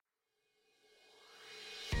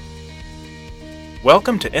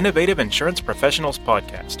Welcome to Innovative Insurance Professionals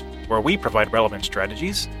Podcast, where we provide relevant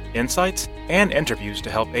strategies, insights, and interviews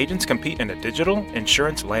to help agents compete in a digital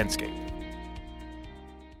insurance landscape.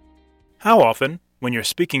 How often, when you're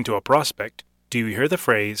speaking to a prospect, do you hear the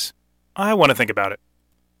phrase, "I want to think about it"?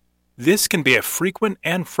 This can be a frequent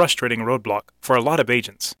and frustrating roadblock for a lot of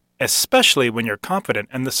agents, especially when you're confident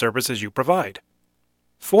in the services you provide.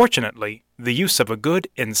 Fortunately, the use of a good,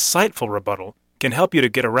 insightful rebuttal can help you to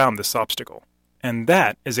get around this obstacle. And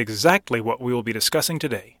that is exactly what we will be discussing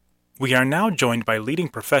today. We are now joined by leading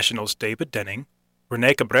professionals David Denning,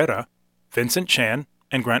 Renee Cabrera, Vincent Chan,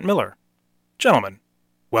 and Grant Miller. Gentlemen,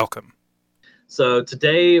 welcome. So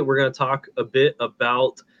today we're going to talk a bit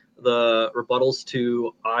about the rebuttals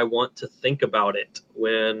to "I want to think about it"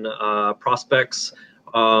 when prospects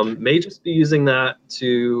may just be using that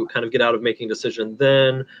to kind of get out of making a decision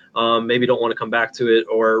then, maybe don't want to come back to it,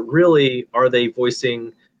 or really are they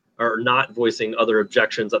voicing or not voicing other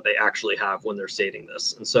objections that they actually have when they're stating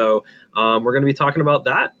this. And so we're going to be talking about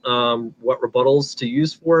that, what rebuttals to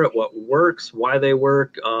use for it, what works, why they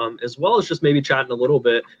work, as well as just maybe chatting a little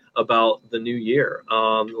bit about the new year.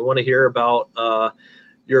 We want to hear about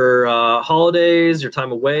your holidays, your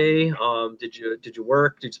time away. Did you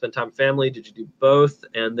work? Did you spend time with family? Did you do both?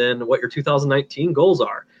 And then what your 2019 goals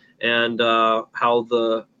are, and how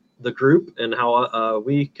the group and how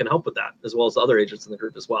we can help with that, as well as the other agents in the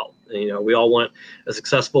group as well. And, we all want a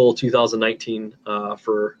successful 2019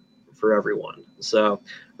 for everyone. So,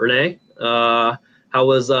 Renee, how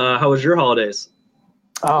was your holidays?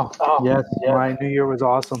 Yes, my New Year was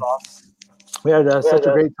awesome. We had such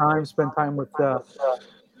a great time, spent time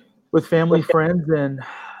with family, friends, and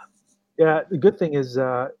yeah, the good thing is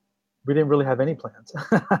we didn't really have any plans.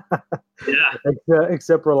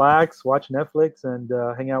 Except relax, watch Netflix, and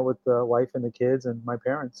hang out with the wife and the kids and my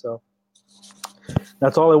parents. So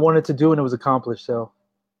that's all I wanted to do, and it was accomplished. So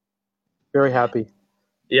very happy.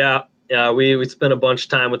 Yeah, we spent a bunch of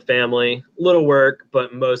time with family, little work,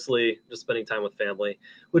 but mostly just spending time with family,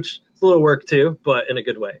 which is a little work too, but in a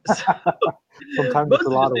good way. So, sometimes it's a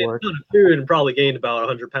lot of work. A ton of food and probably gained about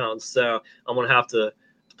 100 pounds. So I'm going to have to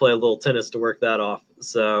play a little tennis to work that off.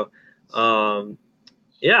 So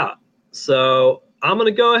so I'm going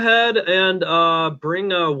to go ahead and bring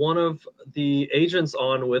one of the agents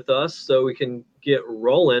on with us so we can get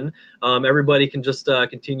rolling. Everybody can just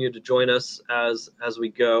continue to join us as we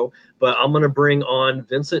go, but I'm going to bring on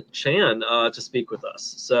Vincent Chan to speak with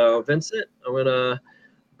us. So Vincent, I'm going to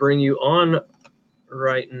bring you on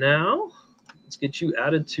right now. Let's get you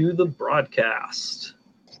added to the broadcast.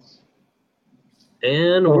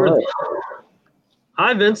 And we're right.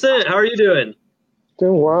 Hi, Vincent. How are you doing?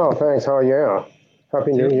 Doing well, thanks. How are you?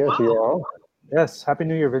 Happy New Year to you all. Yes, Happy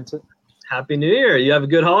New Year, Vincent. Happy New Year. You have a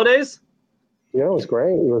good holidays? Yeah, it was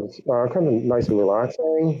great. It was kind of nice and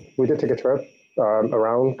relaxing. We did take a trip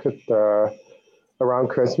around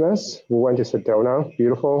Christmas. We went to Sedona.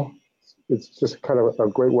 Beautiful. It's just kind of a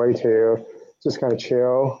great way to just kind of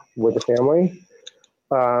chill with the family.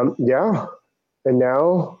 And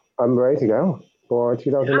now I'm ready to go for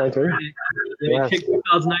 2019. Yeah, kick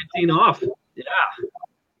 2019 off. Yeah.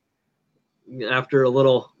 After a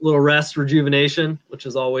little rest, rejuvenation, which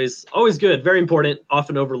is always good, very important,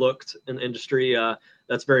 often overlooked in the industry.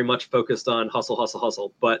 That's very much focused on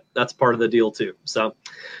hustle, but that's part of the deal too. So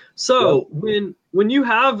when you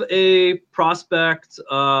have a prospect,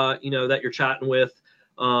 that you're chatting with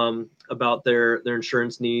about their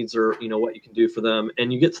insurance needs, or what you can do for them,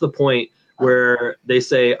 and you get to the point where they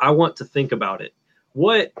say, "I want to think about it,"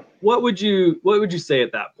 what would you say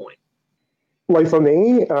at that point? Like for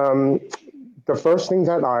me, the first thing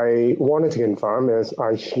that I wanted to confirm is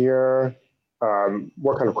I hear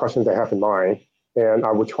what kind of questions they have in mind, and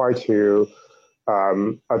I would try to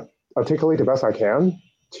articulate the best I can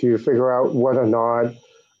to figure out whether or not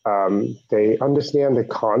they understand the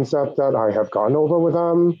concept that I have gone over with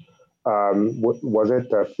them. Was it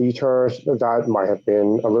the features that might have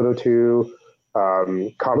been a little too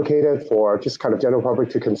complicated for just kind of general public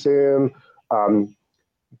to consume?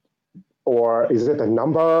 Or is it a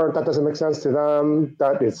number that doesn't make sense to them,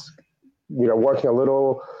 that is, working a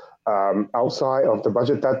little outside of the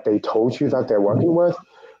budget that they told you that they're working with?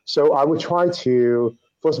 So I would try to,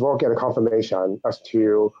 first of all, get a confirmation as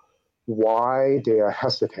to why they are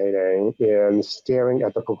hesitating in staring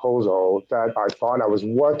at the proposal that I thought I was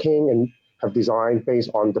working and have designed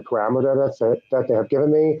based on the parameter that they have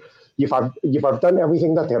given me. If I've done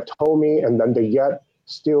everything that they have told me, and then they yet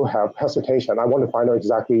still have hesitation, I want to find out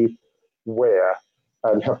exactly where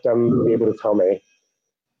and help them be able to tell me.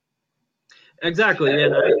 Exactly,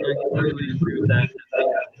 and I completely agree with that.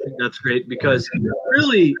 I think that's great, because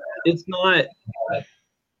really it's not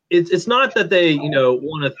it's not that they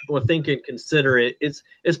want to think and consider it. It's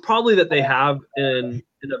probably that they have an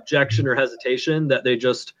objection or hesitation that they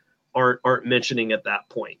just aren't mentioning at that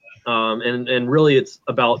point. And really it's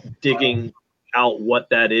about digging out what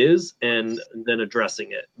that is and then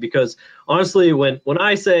addressing it. Because honestly, when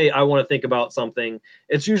I say I want to think about something,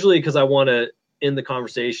 it's usually because I want to end the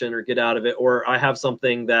conversation or get out of it, or I have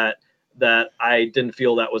something that I didn't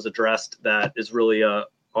feel that was addressed that is really a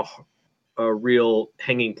real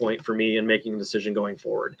hanging point for me in making a decision going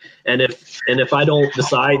forward. And if I don't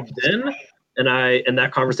decide then, and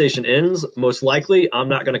that conversation ends, most likely I'm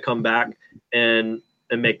not going to come back and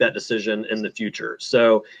make that decision in the future.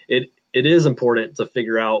 So it is important to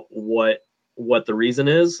figure out what the reason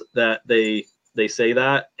is that they say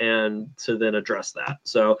that, and to then address that.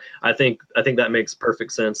 So I think that makes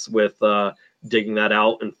perfect sense with digging that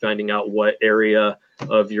out and finding out what area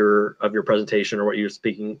of your presentation or what you're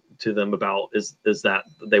speaking to them about is that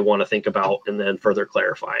they want to think about, and then further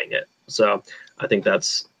clarifying it. So I think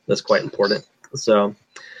that's quite important. So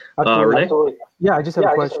Renee? Absolutely. Yeah, I just have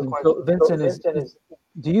a question. So Vincent, is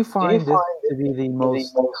do you find this to be the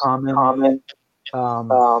most common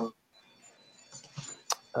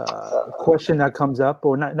question that comes up,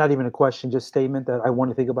 or not even a question, just statement that I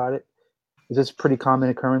want to think about it? Is this a pretty common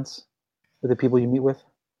occurrence with the people you meet with?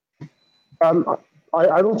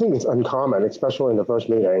 I don't think it's uncommon, especially in the first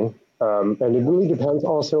meeting. And it really depends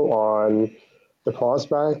also on the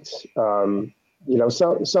prospect.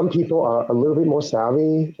 Some people are a little bit more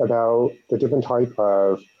savvy about the different type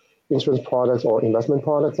of insurance products or investment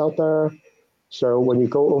products out there. So when you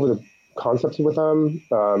go over the concepts with them,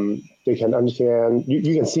 they can understand.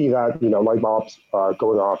 You can see that light bulbs are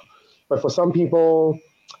going off. But for some people,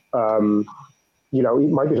 it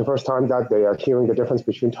might be the first time that they are hearing the difference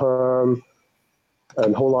between term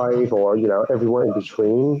and whole life, or everywhere in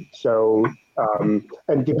between. So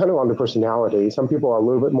and depending on the personality, some people are a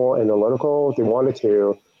little bit more analytical. They wanted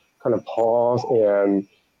to kind of pause and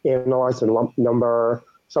analyze the number.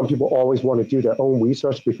 Some people always want to do their own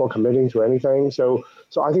research before committing to anything. So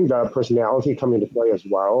I think the personality come into play as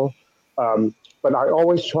well. But I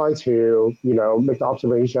always try to make the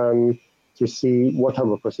observation to see what type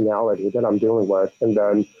of personality that I'm dealing with, and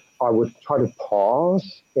then I would try to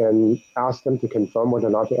pause and ask them to confirm whether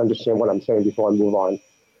or not they understand what I'm saying before I move on,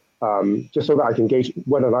 just so that I can gauge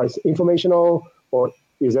whether or not it's informational, or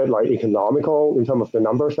is it like economical in terms of the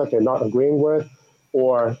numbers that they're not agreeing with,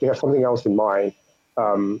 or they have something else in mind.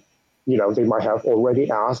 They might have already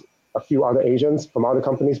asked a few other agents from other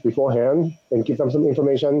companies beforehand and give them some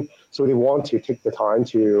information, so they want to take the time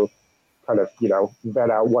to kind of vet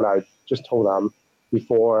out what I just told them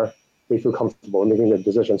before they feel comfortable making the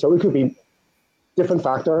decision. So it could be different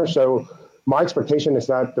factors. So my expectation is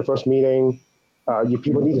that the first meeting,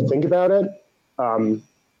 people need to think about it. I'm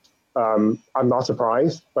not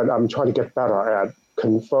surprised, but I'm trying to get better at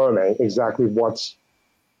confirming exactly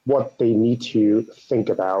what they need to think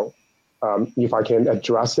about. If I can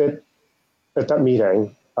address it at that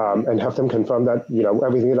meeting, and have them confirm that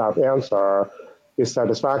everything that I've answered is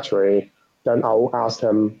satisfactory, then I'll ask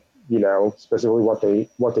them specifically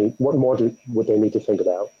what more would they need to think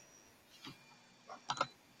about.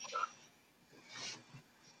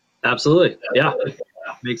 Absolutely. Yeah.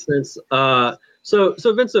 Makes sense.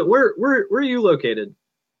 So Vincent, where are you located?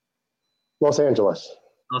 Los Angeles.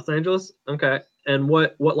 Los Angeles? Okay. And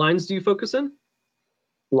what lines do you focus in?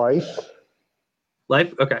 Life.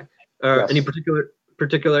 Life? Okay. Yes. Any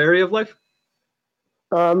particular area of life?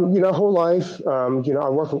 Whole life. I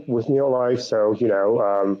work with Neolife, so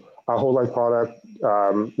our whole life product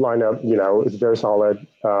lineup, is very solid.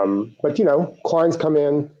 But clients come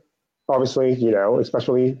in, obviously,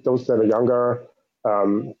 especially those that are younger.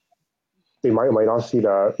 They might or might not see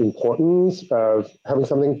the importance of having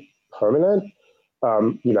something permanent.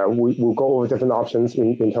 We'll go over different options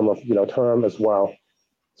in terms of term as well.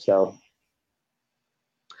 So.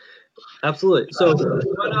 Absolutely. So,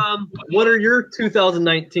 what are your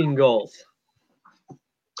 2019 goals?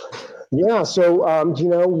 Yeah. So,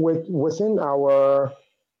 within our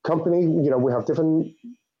company, we have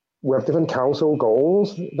different council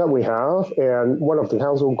goals that we have, and one of the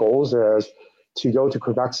council goals is to go to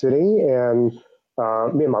Quebec City, and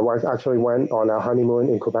me and my wife actually went on our honeymoon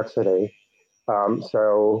in Quebec City.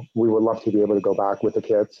 So we would love to be able to go back with the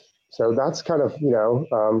kids. So that's kind of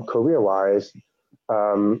career-wise,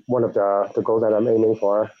 one of the goals that I'm aiming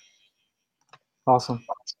for. Awesome.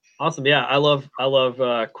 Awesome. Yeah, I love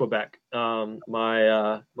Quebec.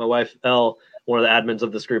 My wife Elle, one of the admins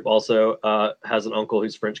of this group, also has an uncle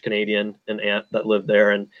who's French Canadian and aunt that live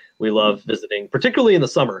there, and we love visiting, particularly in the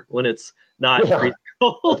summer when it's not freezing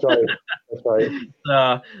cold. That's right.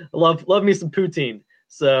 Love me some poutine.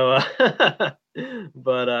 So,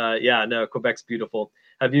 but yeah, no, Quebec's beautiful.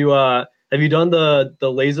 Have you done the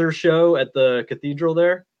laser show at the cathedral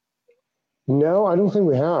there? No, I don't think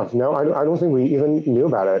we have. No, I don't think we even knew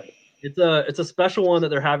about it. It's a special one that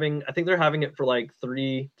they're having. I think they're having it for like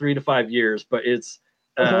three to 5 years, but it's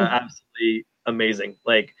absolutely amazing.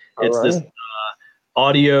 Like it's this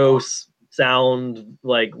audio sound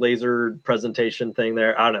like laser presentation thing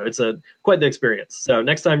there. I don't know. It's quite the experience. So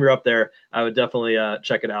next time you're up there, I would definitely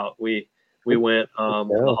check it out. We went for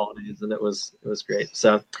the holidays and it was great.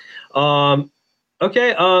 So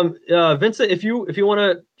okay, Vincent, if you want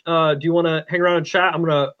to. Do you want to hang around and chat? I'm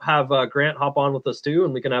gonna have Grant hop on with us too,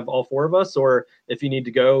 and we can have all four of us. Or if you need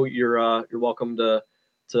to go, you're welcome to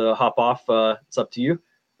hop off. It's up to you.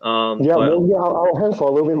 I'll hang for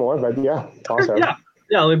a little bit more, but yeah, awesome. Yeah.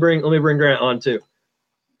 Let me bring Grant on too.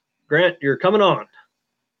 Grant, you're coming on.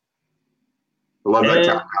 I love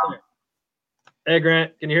that. Hey,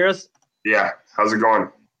 Grant, can you hear us? Yeah. How's it going?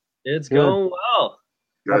 It's going well.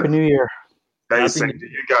 Good. Happy New Year. Hey, same to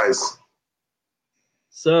you guys.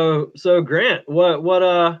 So Grant, what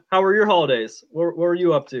how were your holidays? What were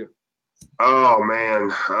you up to? Oh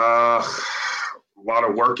man, a lot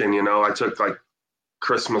of working. I took like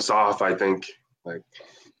Christmas off. I think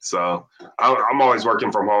so. I'm always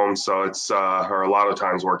working from home, so it's or a lot of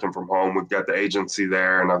times working from home. We've got the agency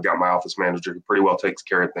there, and I've got my office manager who pretty well takes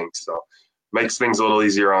care of things. So makes things a little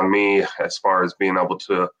easier on me as far as being able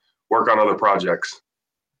to work on other projects.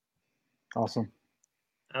 Awesome.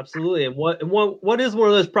 Absolutely. And what is one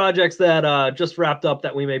of those projects that just wrapped up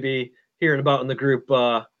that we may be hearing about in the group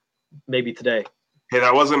maybe today? Hey,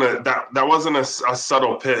 that wasn't a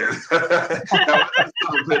subtle pitch.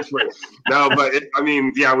 No, but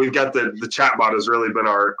we've got the chatbot has really been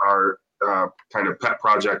our kind of pet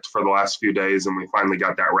project for the last few days, and we finally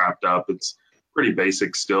got that wrapped up. It's pretty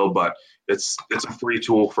basic still, but it's a free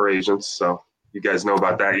tool for agents, so you guys know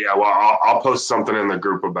about that. Yeah, well, I'll post something in the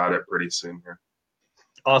group about it pretty soon here.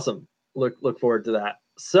 Awesome. Look forward to that.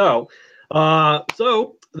 So the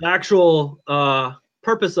actual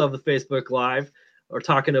purpose of the Facebook Live, we're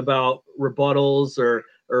talking about rebuttals or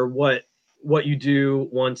what you do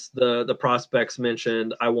once the prospects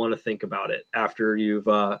mentioned, I want to think about it after you've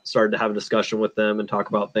started to have a discussion with them and talk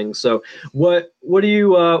about things. So what do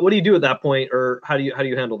you do at that point, or how do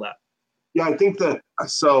you handle that? Yeah, I think that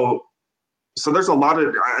so there's a lot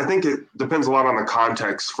of, I think it depends a lot on the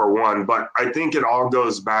context for one, but I think it all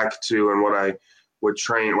goes back to, and what I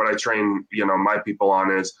train my people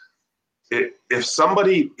on is if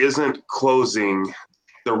somebody isn't closing,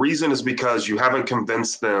 the reason is because you haven't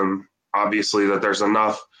convinced them, obviously, that there's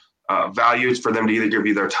enough value for them to either give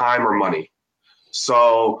you their time or money.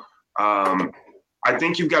 So I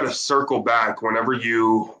think you've got to circle back whenever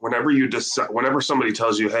somebody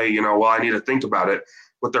tells you, hey, I need to think about it.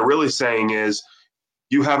 What they're really saying is,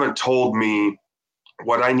 you haven't told me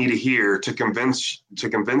what I need to hear to convince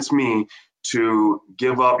me to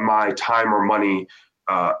give up my time or money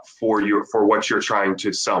for what you're trying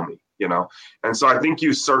to sell me. And so I think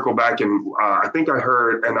you circle back, and I think I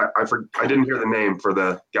heard, and I didn't hear the name for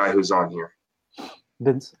the guy who's on here.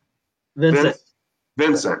 Vincent.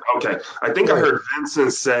 Okay, I think I heard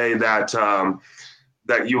Vincent say that.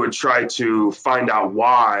 That you would try to find out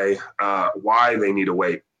why they need to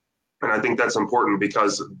wait. And I think that's important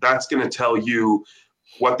because that's going to tell you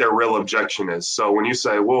what their real objection is. So when you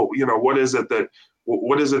say, well, what is it that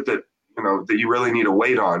that you really need to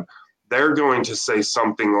wait on? They're going to say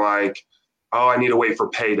something like, oh, I need to wait for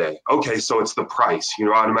payday. Okay, so it's the price.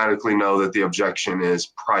 You automatically know that the objection is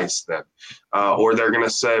price then. Or they're going to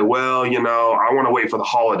say, well, I want to wait for the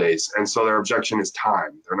holidays. And so their objection is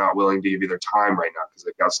time. They're not willing to give you their time right now because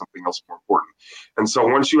they've got something else more important. And so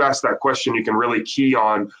once you ask that question, you can really key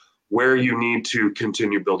on where you need to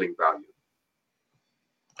continue building value.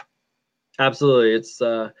 Absolutely. It's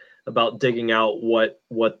about digging out what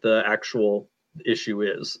the actual issue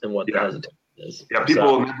is and what the hesitation is. Yeah,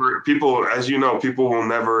 people, as you know, people will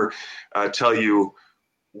never tell you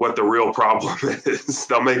what the real problem is.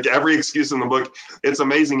 They'll make every excuse in the book. It's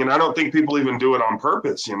amazing. And I don't think people even do it on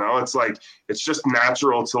purpose. It's like, it's just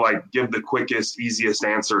natural to give the quickest, easiest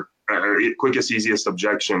answer, quickest, easiest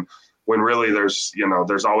objection, when really there's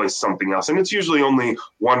always something else. And it's usually only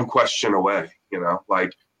one question away, well,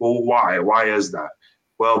 why is that?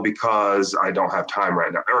 Well, because I don't have time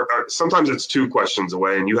right now. Or sometimes it's two questions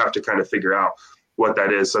away, and you have to kind of figure out, what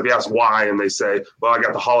that is. So if you ask why and they say, well, I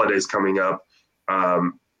got the holidays coming up,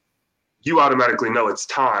 you automatically know it's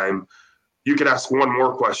time. You could ask one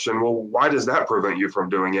more question. Well, why does that prevent you from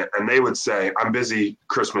doing it? And they would say, I'm busy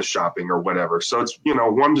Christmas shopping or whatever. So it's,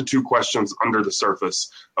 1 to 2 questions under the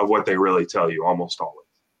surface of what they really tell you almost always.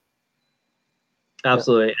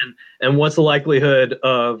 Absolutely. And what's the likelihood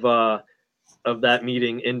of that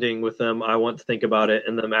meeting ending with them, I want to think about it,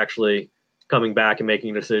 and them actually coming back and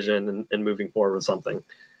making a decision and moving forward with something?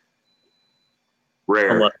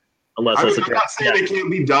 Rare. Unless I'm not saying it can't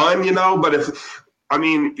be done, but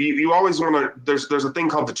you always want to, there's a thing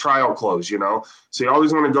called the trial close, so you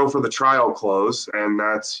always want to go for the trial close, and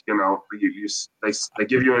that's, they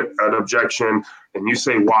give you an objection and you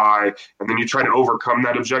say why, and then you try to overcome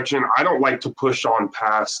that objection. I don't like to push on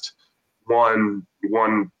past one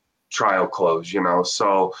trial close,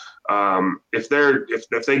 so if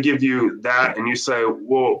they give you that and you say,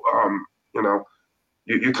 well,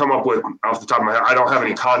 you come up with, off the top of my head, I don't have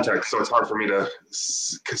any context, so it's hard for me to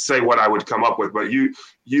say what I would come up with, but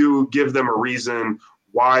you give them a reason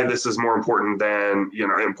why this is more important than,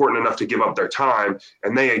 important enough to give up their time.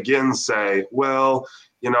 And they again say, well,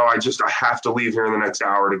 I have to leave here in the next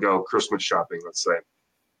hour to go Christmas shopping, let's say.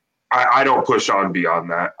 I don't push on beyond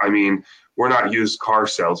that. We're not used car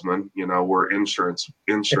salesmen, we're insurance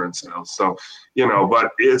sales. So,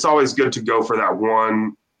 but it's always good to go for that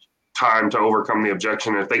one time to overcome the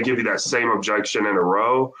objection. If they give you that same objection in a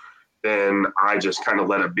row, then I just kind of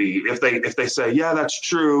let it be. If they say, yeah, that's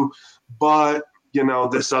true, but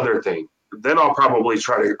this other thing, then I'll probably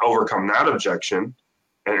try to overcome that objection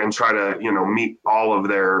and try to, meet all of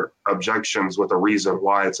their objections with a reason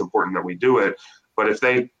why it's important that we do it. But if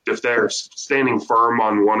they're standing firm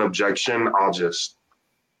on one objection,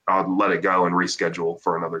 I'll let it go and reschedule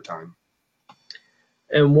for another time.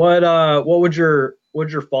 And what would your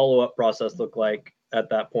follow-up process look like at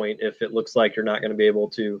that point if it looks like you're not going to be able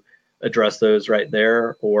to address those right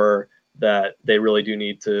there, or that they really do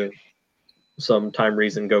need to, some time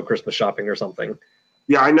reason, go Christmas shopping or something?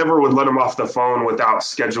 Yeah, I never would let them off the phone without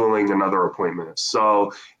scheduling another appointment.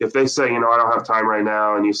 So if they say, I don't have time right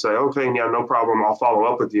now, and you say, okay, yeah, no problem, I'll follow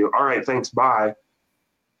up with you. All right, thanks, bye.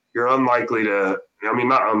 You're unlikely to,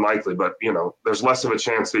 not unlikely, but, there's less of a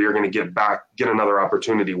chance that you're going to get another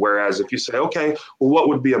opportunity. Whereas if you say, okay, well, what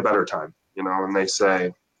would be a better time? And they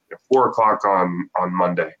say 4:00 on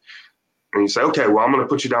Monday. And you say, okay, well, I'm going to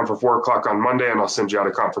put you down for 4:00 on Monday, and I'll send you out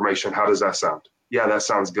a confirmation. How does that sound? Yeah, that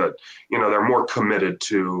sounds good. They're more committed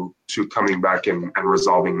to coming back and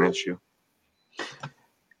resolving the issue.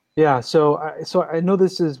 Yeah. So I know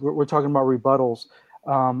we're talking about rebuttals,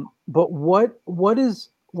 but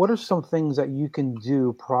what are some things that you can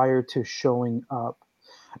do prior to showing up?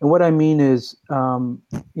 And what I mean is,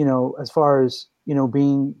 as far as,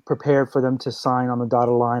 being prepared for them to sign on the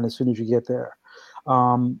dotted line as soon as you get there,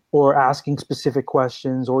 or asking specific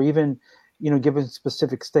questions, or even, giving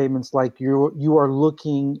specific statements like you are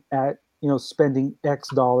looking at, spending X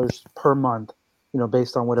dollars per month,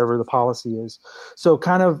 based on whatever the policy is. So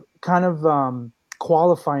kind of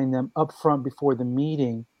qualifying them up front before the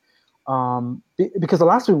meeting. Because the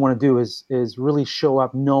last thing we want to do is really show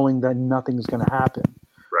up knowing that nothing's going to happen.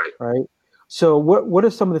 Right. So what are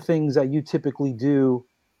some of the things that you typically do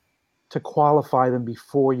to qualify them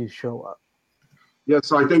before you show up? Yeah,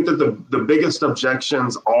 so I think that the biggest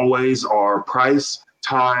objections always are price,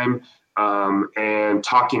 time, and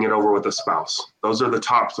talking it over with a spouse. Those are the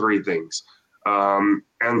top 3 things.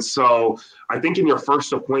 And so I think in your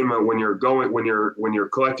first appointment, when you're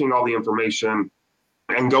collecting all the information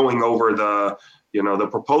and going over the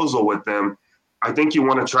proposal with them, I think you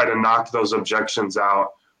want to try to knock those objections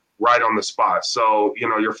out right on the spot. So,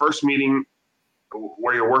 your first meeting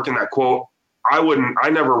where you're working that quote, I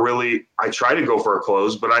try to go for a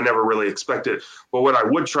close, but I never really expect it. But what I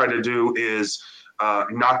would try to do is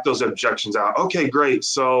knock those objections out. Okay, great.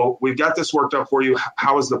 So we've got this worked out for you.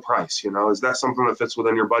 How is the price? Is that something that fits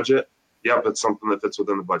within your budget? Yep, it's something that fits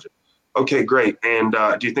within the budget. Okay, great. And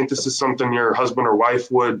do you think this is something your husband or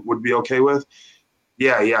wife would be okay with?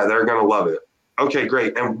 Yeah, they're going to love it. Okay,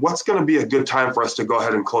 great. And what's going to be a good time for us to go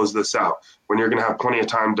ahead and close this out when you're going to have plenty of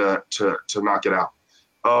time to knock it out?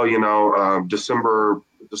 Oh, December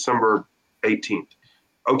 18th.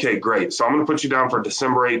 Okay, great. So I'm going to put you down for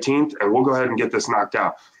December 18th, and we'll go ahead and get this knocked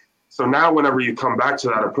out. So now whenever you come back to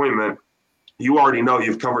that appointment, you already know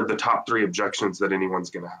you've covered the top 3 objections that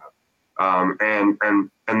anyone's going to have.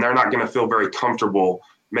 And they're not going to feel very comfortable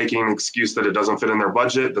making an excuse that it doesn't fit in their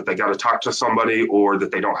budget, that they got to talk to somebody, or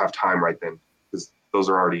that they don't have time right then, because those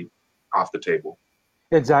are already off the table.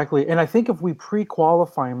 Exactly. And I think if we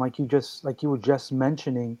pre-qualify them, like you were just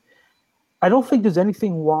mentioning, I don't think there's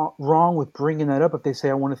anything wrong with bringing that up if they say,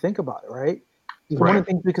 I want to think about it, right? So one of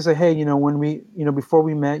the things we could say, hey, when we, before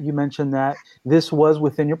we met, you mentioned that this was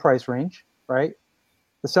within your price range, right?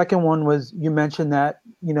 The second one was you mentioned that,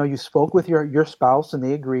 you spoke with your spouse and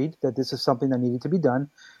they agreed that this is something that needed to be done.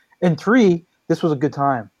 And 3, this was a good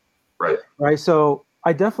time. Right. So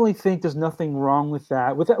I definitely think there's nothing wrong with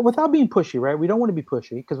that without being pushy, right? We don't want to be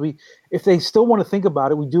pushy because if they still want to think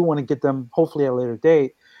about it, we do want to get them hopefully at a later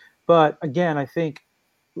date. But again, I think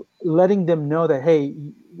letting them know that, hey,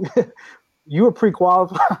 you were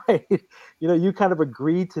pre-qualified, you kind of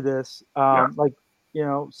agreed to this.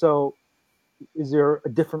 So is there a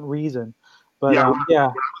different reason? But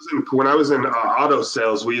when I was in auto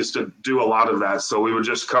sales, we used to do a lot of that. So we would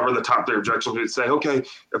just cover the top 3 objections. We'd say, okay,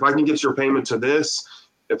 if I can get your payment to this,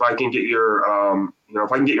 if I can get your,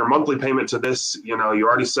 if I can get your monthly payment to this, you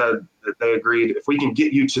already said that they agreed. If we can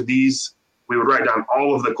get you to these, we would write down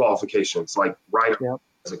all of the qualifications,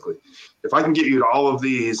 basically. If I can get you to all of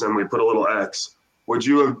these, and we put a little X, would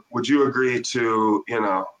you agree to,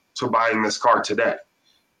 to buying this car today?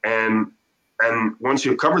 And once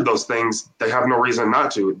you've covered those things, they have no reason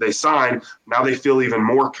not to. They sign. Now they feel even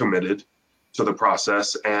more committed to the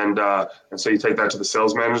process. And so you take that to the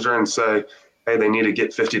sales manager and say, hey, they need to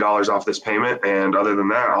get $50 off this payment. And other than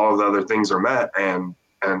that, all of the other things are met. And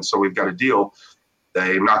so we've got a deal.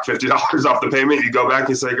 They knock $50 off the payment. You go back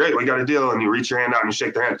and say, great, we got a deal. And you reach your hand out and you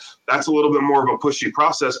shake their hand. That's a little bit more of a pushy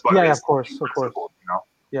process. But yeah, of course.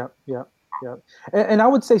 Yeah. Yeah. And I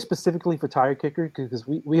would say specifically for tire kickers, because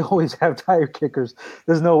we always have tire kickers.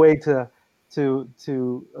 There's no way to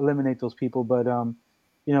eliminate those people. But,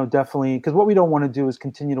 definitely, because what we don't want to do is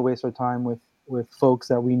continue to waste our time with folks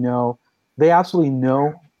that we know. They absolutely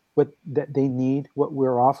know that they need what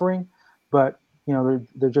we're offering. But,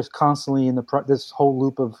 they're just constantly in this whole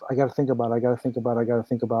loop of, I got to think about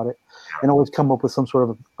it, and always come up with some sort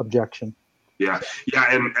of objection. Yeah.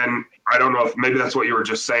 And I don't know if maybe that's what you were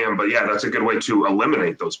just saying, but yeah, that's a good way to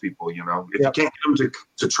eliminate those people. If you can't get them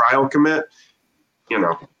to trial commit,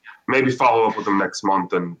 maybe follow up with them next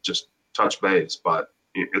month and just touch base, but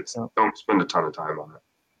don't spend a ton of time on it.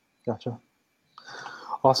 Gotcha.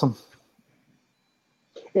 Awesome.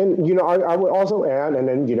 And, I would also add, and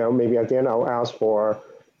then, maybe at the end I'll ask for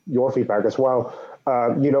your feedback as well.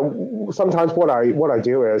 Sometimes what I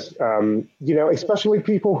do is, especially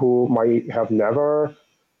people who might have never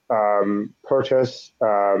purchased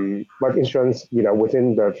life insurance,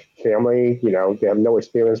 within the family, they have no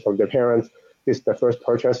experience from their parents. This is their first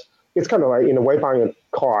purchase. It's kind of like, in a way, buying a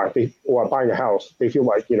car or buying a house. They feel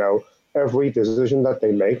like, every decision that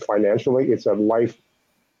they make financially, it's a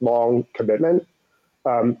lifelong commitment.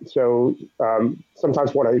 So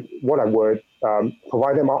sometimes what I would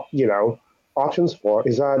provide them, options for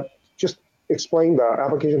is that just explain the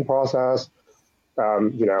application process,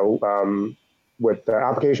 with the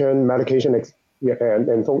application, medication,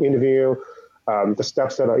 and phone interview, the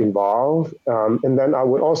steps that are involved. And then I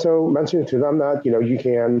would also mention to them that,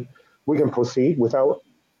 we can proceed without,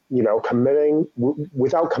 committing,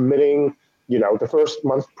 the first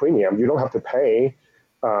month premium. You don't have to pay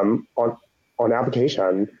on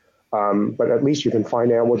application, but at least you can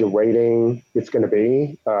find out what your rating is going to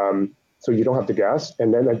be, so you don't have to guess.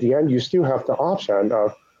 And then at the end, you still have the option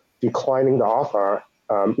of declining the offer,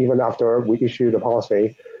 even after we issue the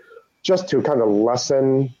policy, just to kind of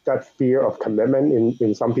lessen that fear of commitment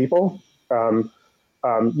in some people.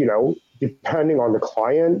 Depending on the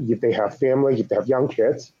client, if they have family, if they have young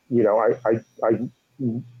kids, I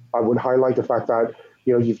would highlight the fact that,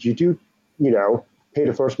 if you do, pay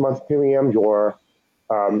the first month premium, your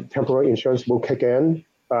temporary insurance will kick in.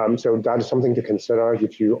 So that is something to consider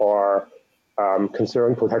if you are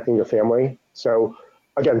considering protecting your family. So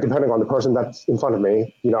again, depending on the person that's in front of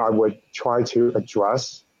me, I would try to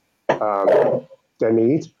address their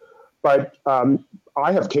needs. But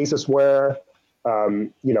I have cases where,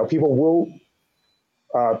 people will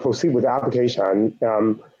proceed with the application.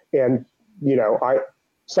 And,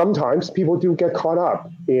 sometimes people do get caught up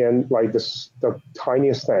in like the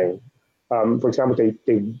tiniest thing. For example,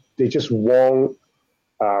 they just won't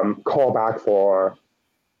call back for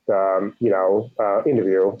the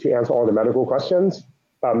interview to answer all the medical questions.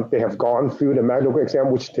 They have gone through the medical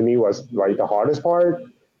exam, which to me was like the hardest part.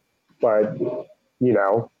 But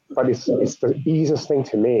it's the easiest thing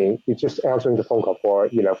to me. It's just answering the phone call for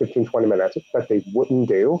 15, 20 minutes that they wouldn't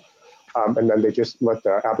do. And then they just let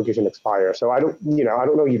the application expire. So I don't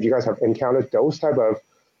know if you guys have encountered those type of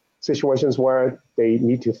situations where they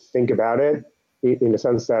need to think about it in the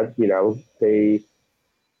sense that, they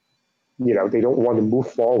don't want to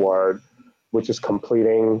move forward with just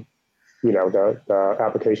completing, the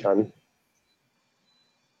application.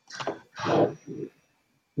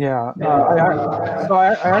 Yeah.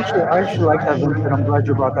 I actually like that, Vincent. I'm glad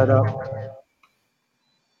you brought that up.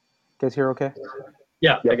 Guys here okay?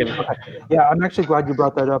 Yeah, Yep. I can. Okay. Yeah, I'm actually glad you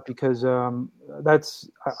brought that up because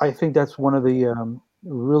I think that's one of the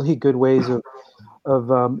really good ways of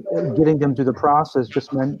getting them through the process.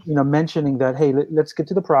 Just mentioning that, hey, let's get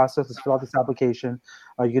to the process. Let's fill out this application.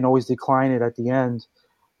 You can always decline it at the end,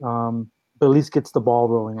 but at least gets the ball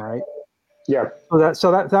rolling, right? Yeah.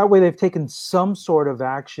 So that way they've taken some sort of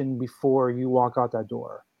action before you walk out that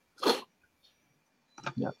door.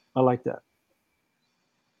 Yeah, I like that.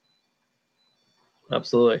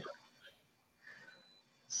 Absolutely.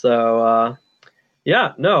 So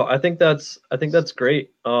yeah, no, I think that's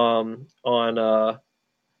great on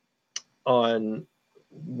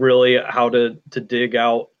really how to dig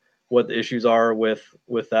out what the issues are with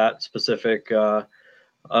that specific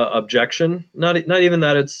objection. Not even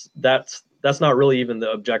that that's not really even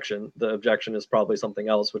the objection. The objection is probably something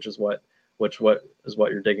else, which is what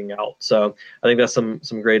you're digging out. So I think that's some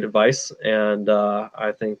great advice, and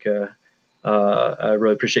I think I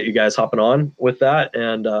really appreciate you guys hopping on with that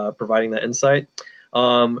and providing that insight.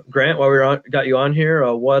 Grant, while got you on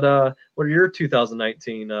here, what are your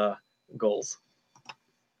 2019 goals?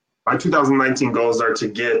 My 2019 goals are to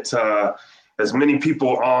get as many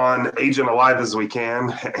people on Agent Alive as we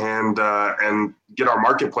can, and get our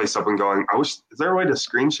marketplace up and going. Is there a way to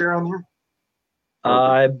screen share on here?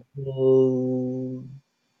 I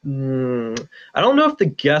don't know if the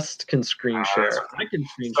guest can screen share. I can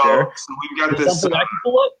screen share. So we've got this. Something I can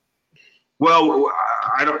pull up? Well,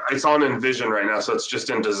 I don't. It's on Envision right now, so it's just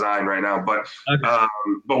in design right now. But Okay.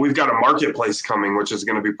 but we've got a marketplace coming, which is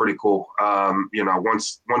going to be pretty cool.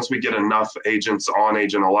 Once we get enough agents on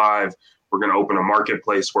Agent Alive, we're going to open a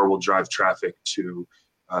marketplace where we'll drive traffic to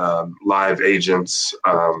live agents.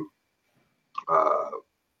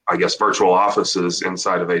 I guess virtual offices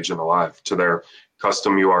inside of Agent Alive to their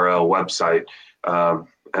custom URL website.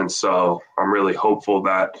 And so I'm really hopeful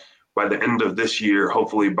that by the end of this year,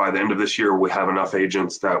 hopefully by the end of this year, we have enough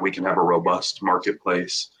agents that we can have a robust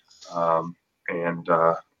marketplace and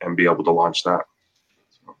be able to launch that.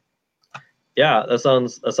 Yeah, that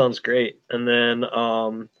sounds great. And then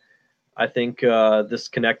I think this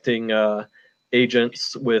connecting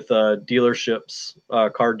agents with dealerships,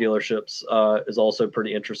 car dealerships, is also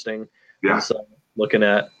pretty interesting. Yeah. And so looking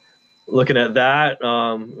at that,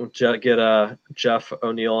 we'll get Jeff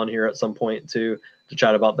O'Neill on here at some point to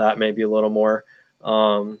chat about that maybe a little more.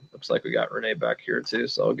 Looks like we got Renee back here too,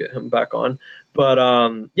 so I'll get him back on. But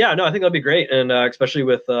yeah, no, I think that'd be great, and especially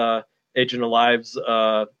with Agent Alive's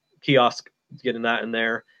kiosk, getting that in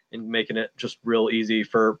there and making it just real easy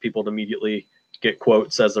for people to immediately get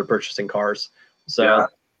quotes as they're purchasing cars. So, yeah.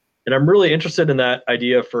 And I'm really interested in that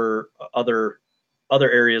idea for other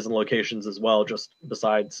areas and locations as well, just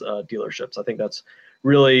besides dealerships. I think that's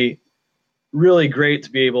really, really great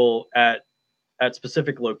to be able at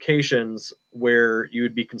specific locations where you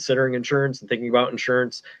would be considering insurance and thinking about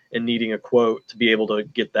insurance and needing a quote to be able to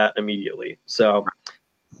get that immediately. So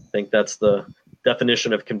I think that's the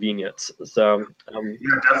definition of convenience. So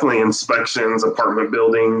yeah, definitely inspections, apartment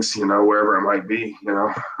buildings, wherever it might be,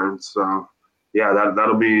 and so yeah,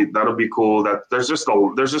 that'll be cool. That there's just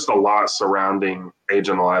a lot surrounding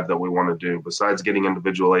Agent Alive that we want to do besides getting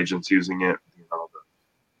individual agents using it,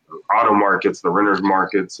 the auto markets, the renters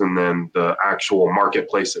markets, and then the actual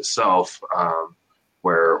marketplace itself,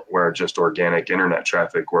 where just organic internet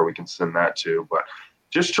traffic where we can send that to, but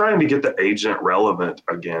just trying to get the agent relevant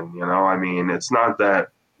again. I mean, it's not that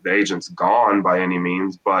the agent's gone by any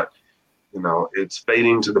means, but it's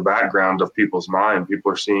fading to the background of people's mind.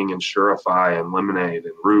 People are seeing Insurify and Lemonade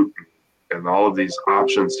and Root and all of these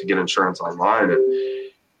options to get insurance online,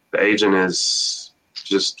 and the agent is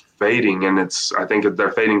just fading. And I think that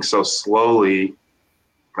they're fading so slowly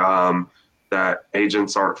that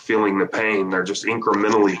agents aren't feeling the pain. They're just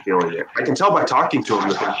incrementally feeling it. I can tell by talking to them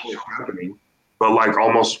that it's happening, but like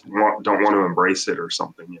almost don't want to embrace it or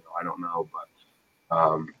something. I don't know, but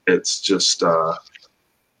it's just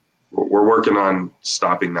we're working on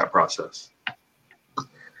stopping that process.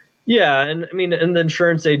 Yeah, and I mean, and the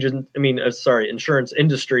insurance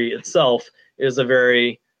industry itself is a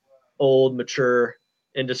very old, mature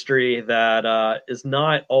industry that is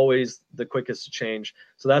not always the quickest to change.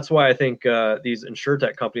 So that's why I think these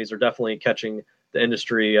insurtech companies are definitely catching the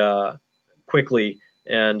industry quickly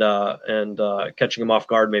and catching them off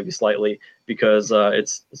guard maybe slightly, because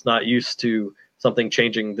it's not used to something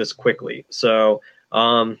changing this quickly. So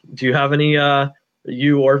do you have any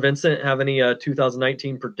you or Vincent have any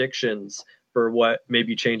 2019 predictions for what may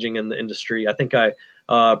be changing in the industry? I think I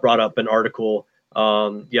brought up an article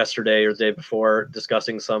yesterday or the day before,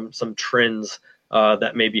 discussing some trends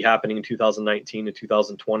that may be happening in 2019 and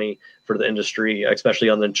 2020 for the industry, especially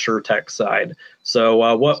on the insurtech side.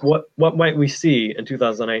 So what might we see in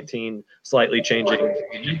 2019 slightly changing,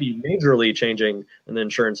 maybe majorly changing in the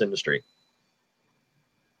insurance industry?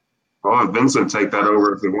 I'll have Vincent take that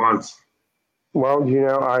over if he wants. Well,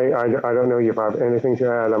 I don't know if I have anything to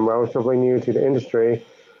add. I'm relatively new to the industry.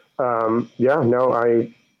 I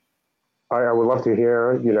would love to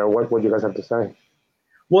hear, what you guys have to say.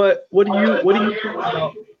 What do you think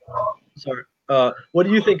about? Sorry, what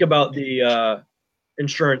do you think about the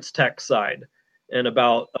insurance tech side, and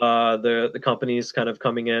about the companies kind of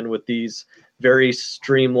coming in with these very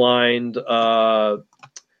streamlined,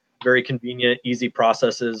 very convenient, easy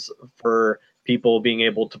processes for people being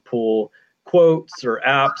able to pull quotes or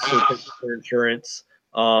apps or for insurance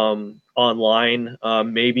online,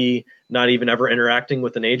 maybe not even ever interacting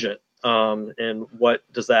with an agent, and what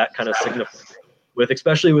does that kind of signify?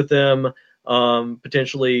 Especially with them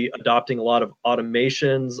potentially adopting a lot of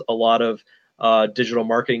automations, a lot of digital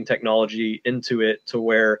marketing technology into it, to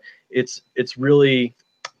where it's really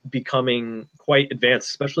becoming quite advanced,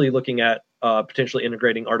 especially looking at potentially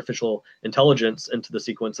integrating artificial intelligence into the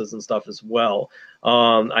sequences and stuff as well.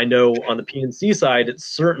 I know on the P&C side, it's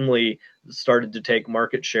certainly started to take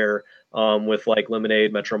market share with like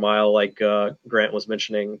Lemonade, Metro Mile, like Grant was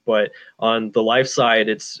mentioning. But on the life side,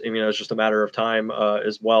 it's just a matter of time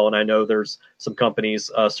as well. And I know there's some companies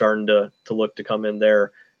starting to look to come in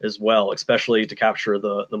there as well, especially to capture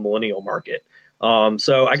the millennial market.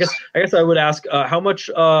 So I guess I would ask how much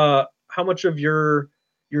of your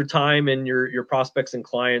time and your prospects and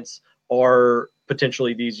clients are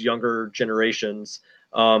potentially these younger generations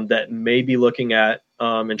that may be looking at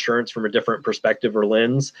insurance from a different perspective or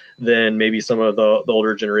lens than maybe some of the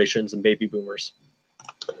older generations and baby boomers?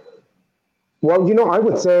 Well, I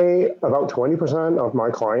would say about 20% of my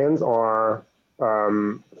clients are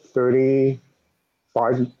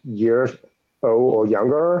 35 years old or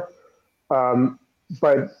younger.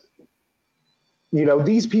 But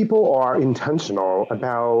these people are intentional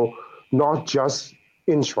about not just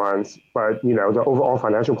insurance, but the overall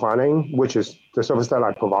financial planning, which is the service that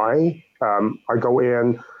I provide. I go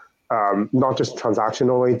in, not just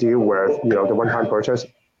transactionally deal with the one-time purchase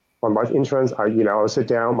on life insurance. I'll sit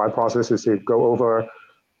down. My process is to go over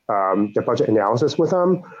the budget analysis with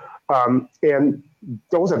them, and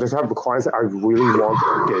those are the type of clients that I really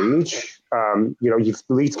want to engage. If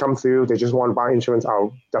leads come through, they just want to buy insurance,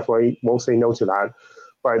 I'll definitely won't say no to that.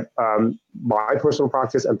 But my personal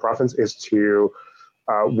practice and preference is to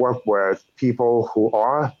work with people who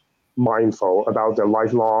are mindful about their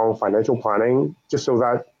lifelong financial planning, just so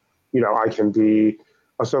that I can be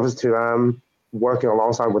a service to them, working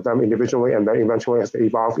alongside with them individually, and then eventually as they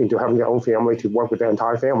evolve into having their own family, to work with their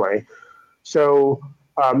entire family. So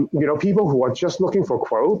people who are just looking for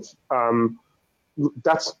quotes,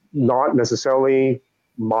 that's not necessarily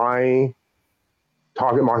my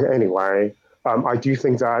target market anyway. I do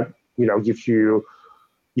think that if you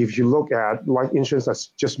look at life insurance as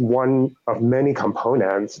just one of many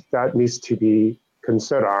components that needs to be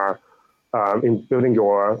considered in building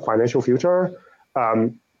your financial future,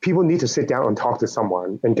 people need to sit down and talk to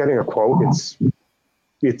someone. And getting a quote,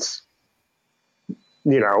 it's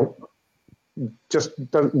just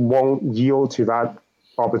won't yield to that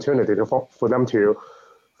opportunity for them to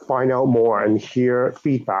find out more and hear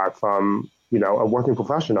feedback from a working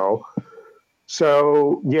professional.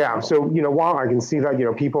 So while I can see that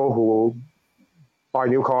people who buy a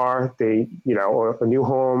new car, or a new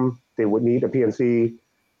home, they would need a P&C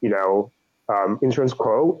insurance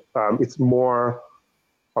quote. It's more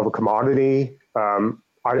of a commodity.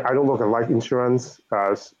 I don't look at life insurance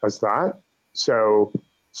as that. So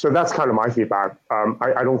that's kind of my feedback.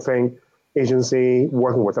 I don't think agency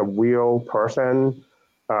working with a real person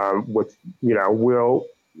with real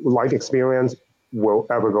life experience will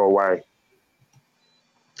ever go away.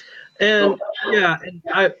 And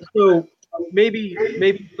so maybe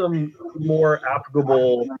some more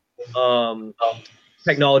applicable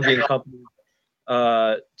technology and companies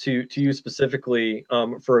to you specifically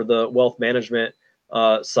for the wealth management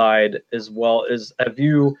side as well. Have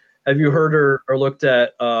you heard or looked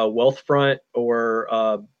at Wealthfront, or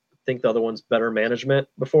I think the other one's Better Management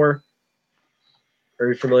before? Are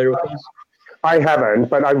you familiar with those? I haven't,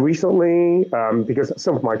 but I recently, because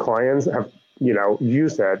some of my clients have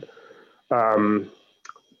used it. I'm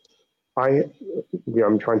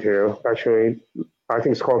trying to actually, I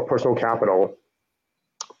think it's called Personal Capital.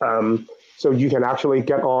 So you can actually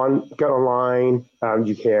get online.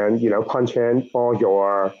 You can, punch in all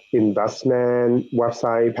your investment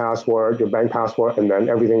website password, your bank password, and then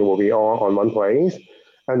everything will be all on one place.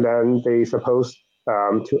 And then they supposed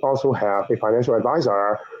to also have a financial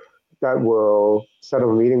advisor that will set up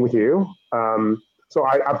a meeting with you. So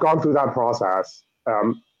I've gone through that process.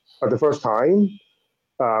 But the first time,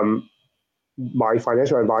 um, my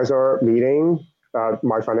financial advisor meeting,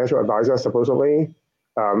 my financial advisor supposedly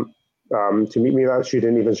um, to meet me, that she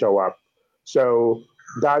didn't even show up. So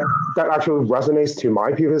that actually resonates to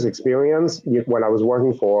my previous experience when I was working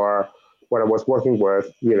with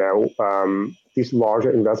these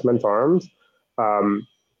larger investment firms. Um,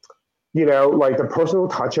 like the personal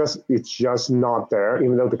touches, it's just not there,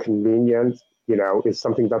 even though the convenience, is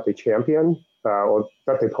something that they champion or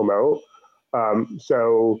that they promote.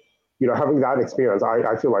 So, having that experience,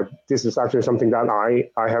 I feel like this is actually something that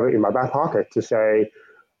I have it in my back pocket to say,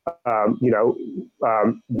 well,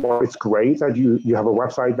 it's great that you have a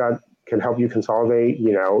website that can help you consolidate,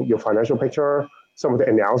 your financial picture. Some of the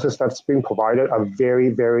analysis that's being provided are very,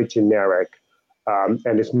 very generic,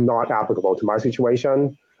 and it's not applicable to my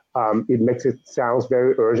situation. It makes it sounds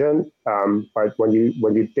very urgent, but when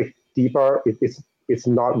you dig deeper, it's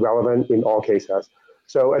not relevant in all cases.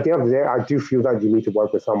 So at the end of the day, I do feel that you need to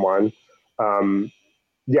work with someone.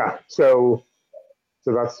 Yeah, so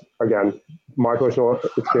that's again my personal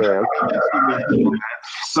experience.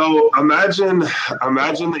 So imagine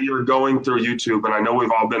that you're going through YouTube, and I know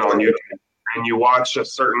we've all been on YouTube, and you watch a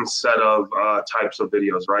certain set of types of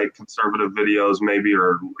videos, right? Conservative videos, maybe,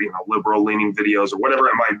 or liberal-leaning videos, or whatever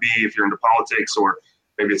it might be. If you're into politics, or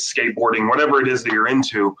maybe it's skateboarding, whatever it is that you're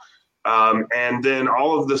into, and then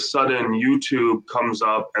all of a sudden YouTube comes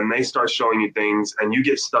up and they start showing you things, and you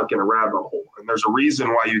get stuck in a rabbit hole. And there's a reason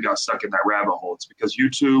why you got stuck in that rabbit hole. It's because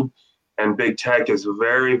YouTube and big tech is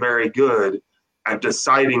very, very good at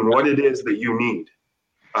deciding what it is that you need,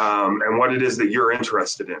 and what it is that you're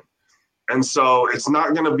interested in. And so it's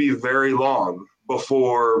not going to be very long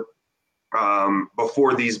before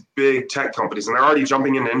these big tech companies, and they're already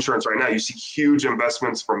jumping into insurance right now. You see huge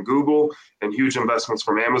investments from Google and huge investments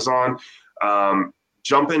from Amazon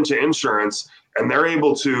jump into insurance, and they're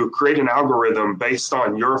able to create an algorithm based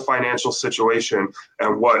on your financial situation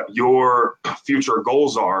and what your future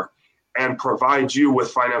goals are, and provide you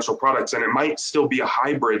with financial products. And it might still be a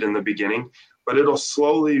hybrid in the beginning, but it's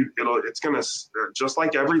going to, just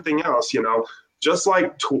like everything else, just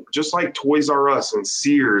like Toys R Us and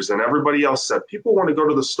Sears and everybody else said, people want to go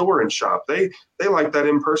to the store and shop. They like that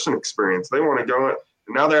in-person experience. They want to go, and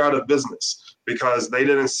now they're out of business because they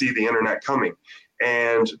didn't see the internet coming.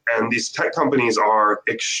 And these tech companies are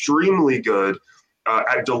extremely good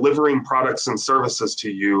at delivering products and services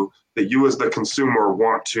to you that you as the consumer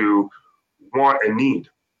want and need.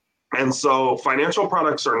 And so financial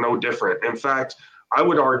products are no different. In fact, I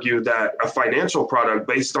would argue that a financial product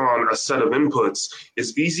based on a set of inputs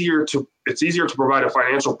is easier to provide a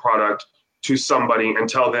financial product to somebody and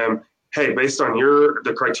tell them, hey, based on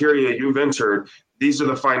the criteria you've entered, these are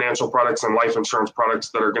the financial products and life insurance products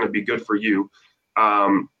that are going to be good for you,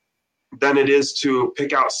 than it is to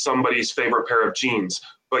pick out somebody's favorite pair of jeans.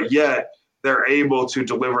 But yet they're able to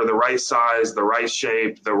deliver the right size, the right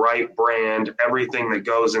shape, the right brand, everything that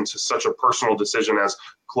goes into such a personal decision as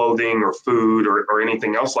clothing or food or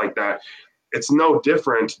anything else like that. It's no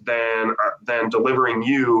different than delivering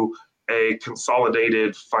you a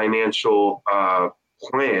consolidated financial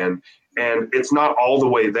plan. And it's not all the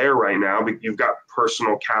way there right now, but you've got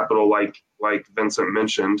personal capital like Vincent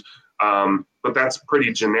mentioned, but that's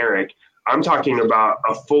pretty generic. I'm talking about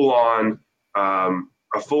a full-on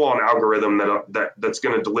algorithm that's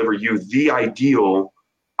going to deliver you the ideal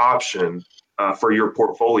option for your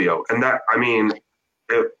portfolio. And that,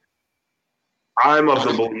 I'm of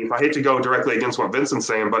the belief, I hate to go directly against what Vincent's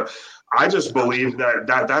saying, but I just believe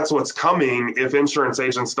that's what's coming if insurance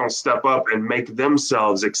agents don't step up and make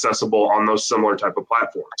themselves accessible on those similar type of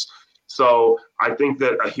platforms. So I think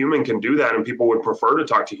that a human can do that, and people would prefer to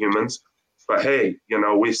talk to humans. But hey,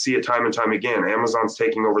 we see it time and time again. Amazon's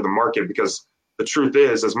taking over the market because the truth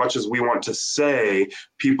is, as much as we want to say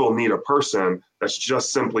people need a person, that's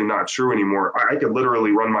just simply not true anymore. I could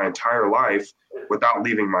literally run my entire life without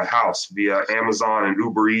leaving my house via Amazon and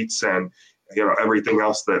Uber Eats and everything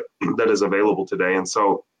else that is available today. And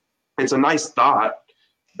so it's a nice thought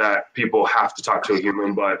that people have to talk to a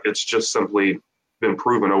human, but it's just simply been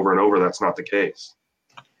proven over and over that's not the case.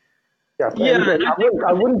 Yeah,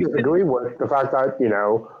 I wouldn't disagree with the fact that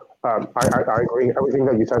I agree everything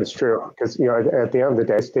that you said is true because at the end of the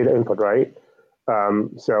day, it's data input, right?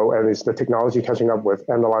 And it's the technology catching up with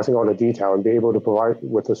analyzing all the detail and be able to provide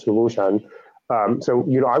with a solution. I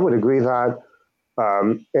would agree that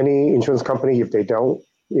any insurance company, if they don't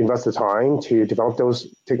invest the time to develop those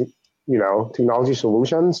technology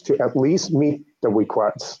solutions to at least meet the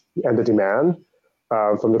requests and the demand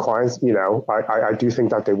from the clients, I do think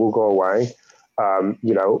that they will go away.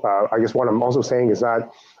 I guess what I'm also saying is that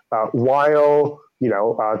while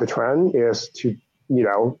the trend is to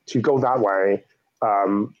go that way,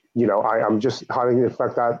 I'm just highlighting the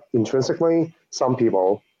fact that intrinsically some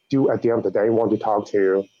people do at the end of the day want to talk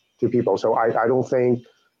to people. So I don't think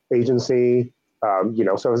agency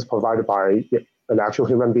service provided by an actual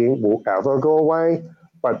human being will ever go away.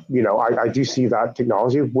 But I do see that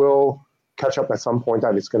technology will catch up at some point,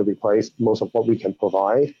 that it's going to replace most of what we can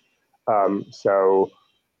provide. I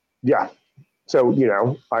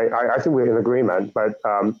think we're in agreement. But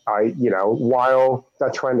while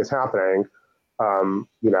that trend is happening,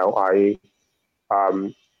 I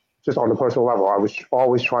just on a personal level, I was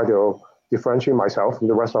always try to differentiate myself from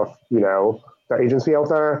the rest of the agency out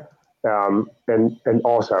there, and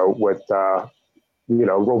also with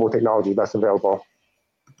robo technology that's available.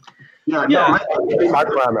 Yeah, Yeah. My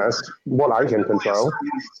premise, what I can control.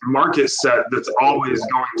 Market set that's always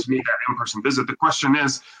going to need that in-person visit. The question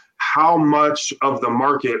is, how much of the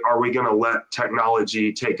market are we going to let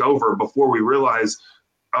technology take over before we realize,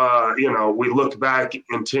 we look back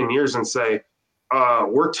in 10 years and say,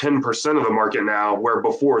 we're 10% of the market now, where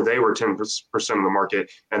before they were 10% of the market,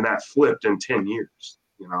 and that flipped in 10 years,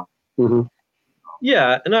 Mm-hmm.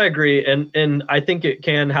 Yeah, and I agree, and I think it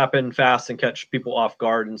can happen fast and catch people off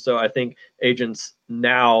guard, and so I think agents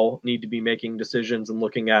now need to be making decisions and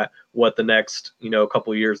looking at what the next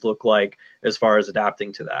couple of years look like as far as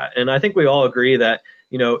adapting to that. And I think we all agree that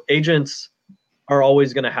agents are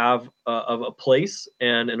always going to have a place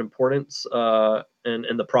and an importance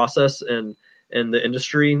in the process and in the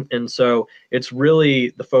industry, and so it's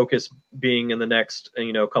really the focus being in the next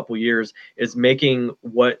couple of years is making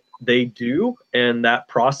what they do and that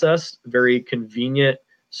process very convenient,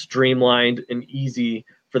 streamlined, and easy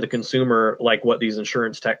for the consumer, like what these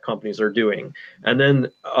insurance tech companies are doing. And then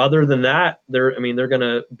other than that, they're going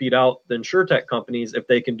to beat out the insurtech companies if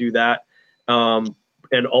they can do that,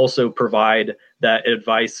 and also provide that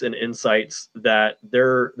advice and insights that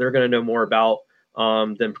they're going to know more about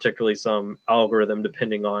than particularly some algorithm,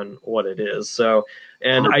 depending on what it is. So,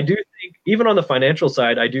 and I do think, even on the financial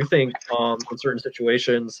side, I do think in certain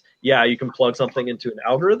situations, you can plug something into an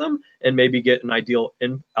algorithm and maybe get an ideal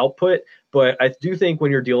output. But I do think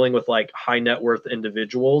when you're dealing with like high net worth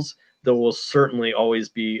individuals, there will certainly always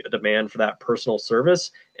be a demand for that personal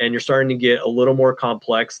service. And you're starting to get a little more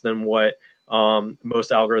complex than what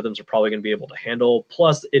most algorithms are probably going to be able to handle.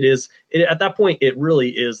 Plus, at that point, it really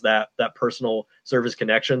is that personal service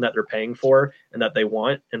connection that they're paying for and that they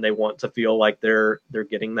want, and they want to feel like they're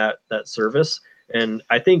getting that service. And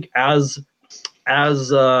I think as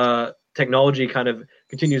technology kind of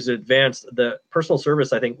continues to advance, the personal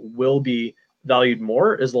service, I think, will be valued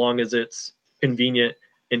more as long as it's convenient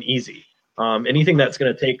and easy. Anything that's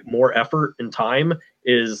going to take more effort and time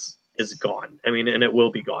is gone. And it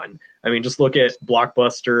will be gone. Just look at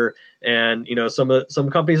Blockbuster, and some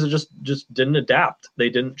companies that just didn't adapt. They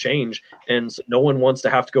didn't change, and so no one wants to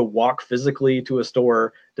have to go walk physically to a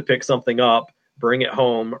store to pick something up, bring it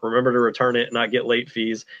home, remember to return it, and not get late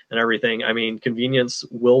fees and everything. Convenience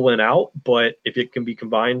will win out, but if it can be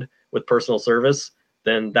combined with personal service,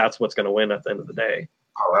 then that's what's going to win at the end of the day.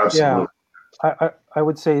 Oh, absolutely. Yeah, I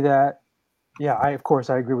would say that. Yeah, of course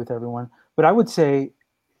I agree with everyone, but I would say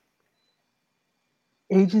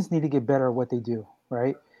agents need to get better at what they do,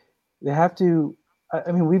 right? They have to.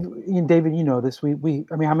 David, you know this.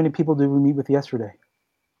 How many people did we meet with yesterday?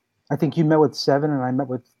 I think you met with 7, and I met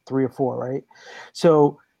with 3 or 4, right?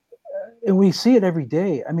 So, and we see it every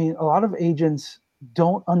day. A lot of agents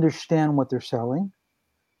don't understand what they're selling.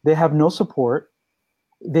 They have no support.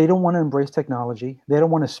 They don't want to embrace technology. They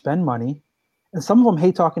don't want to spend money, and some of them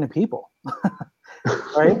hate talking to people.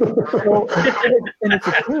 Right? So, and it's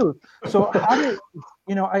the truth. So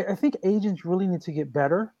I think agents really need to get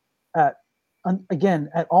better at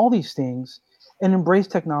all these things and embrace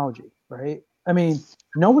technology, right?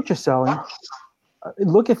 Know what you're selling.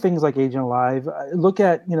 Look at things like Agent Live. Look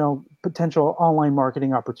at, potential online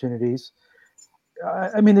marketing opportunities.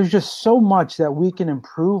 There's just so much that we can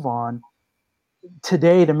improve on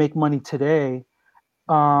today to make money today,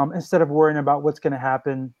 instead of worrying about what's going to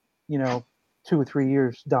happen, 2 or 3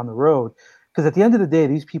 years down the road. Because at the end of the day,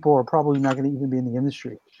 these people are probably not going to even be in the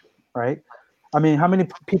industry, right? How many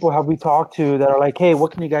people have we talked to that are like, hey,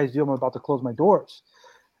 what can you guys do? I'm about to close my doors.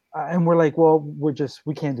 and we're like, well, we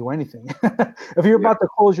can't do anything. If you're about to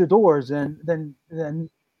close your doors, then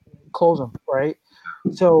close them, right?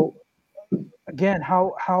 So again,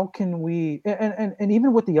 how can we, and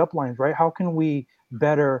even with the uplines, right? How can we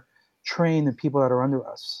better train the people that are under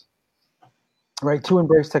us, right? To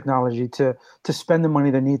embrace technology, to spend the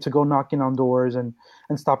money they need, to go knocking on doors and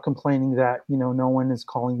stop complaining that, no one is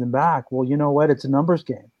calling them back. Well, you know what? It's a numbers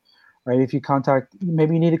game, right? If you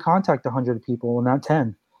maybe you need to contact 100 people and not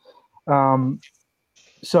 10.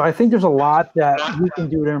 So I think there's a lot that we can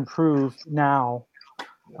do to improve now,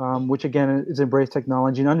 which again is embrace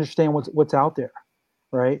technology and understand what's out there,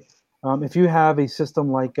 right? If you have a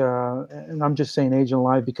system like, and I'm just saying Agent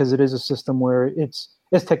Live because it is a system where it's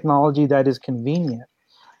technology that is convenient.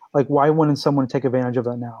 Like, why wouldn't someone take advantage of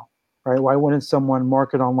that now, right? Why wouldn't someone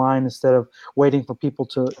market online instead of waiting for people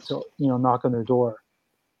to knock on their door?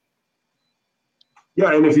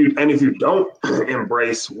 Yeah, and if you don't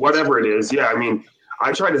embrace whatever it is, I mean,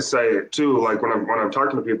 I try to say it too. Like when I'm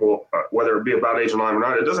talking to people, whether it be about Agent Live or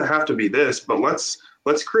not, it doesn't have to be this, but let's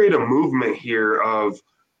create a movement here of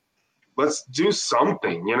let's do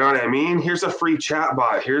something. You know what I mean? Here's a free chat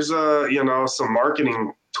bot. Here's some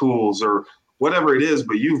marketing tools or whatever it is.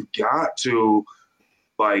 But you've got to,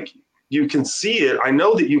 like, you can see it. I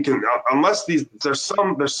know that you can, unless there's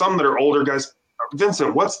some that are older guys.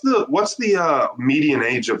 Vincent, what's the median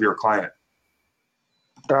age of your client?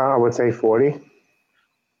 I would say 40.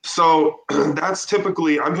 So that's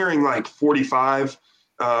typically, I'm hearing like 45,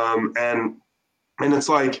 and it's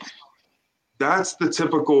like that's the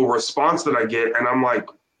typical response that I get, and I'm like,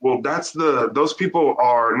 well, those people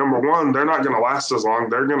are, number one, they're not going to last as long,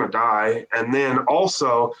 they're going to die, and then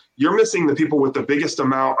also you're missing the people with the biggest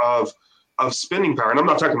amount of spending power. And I'm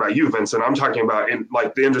not talking about you, Vincent. I'm talking about in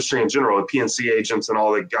like the industry in general, the PNC agents and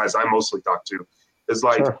all the guys I mostly talk to. Is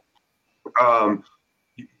like, sure.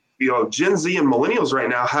 Gen Z and millennials right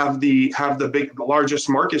now have the largest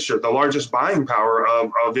market share, the largest buying power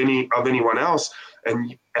of anyone else.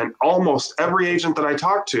 And almost every agent that I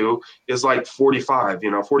talk to is like 45,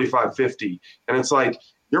 45, 50. And it's like,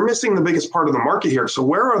 you're missing the biggest part of the market here. So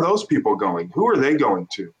where are those people going? Who are they going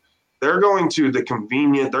to? They're going to the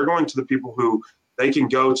convenient, they're going to the people who they can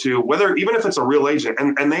go to, even if it's a real agent.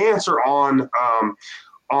 And they answer on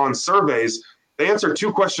surveys, they answer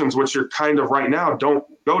two questions, which are kind of right now don't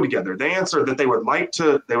go together. They answer that they would like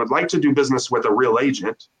to do business with a real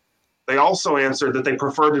agent. They also answer that they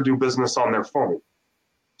prefer to do business on their phone.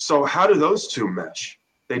 So how do those two mesh?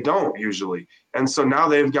 They don't usually. And so now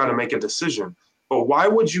they've got to make a decision. But why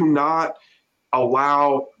would you not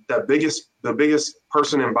allow the biggest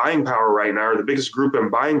person in buying power right now, or the biggest group in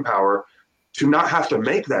buying power, to not have to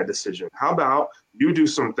make that decision? How about you do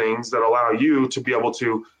some things that allow you to be able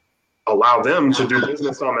to allow them to do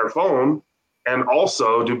business on their phone and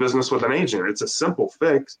also do business with an agent? It's a simple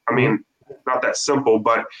fix. I mean, not that simple,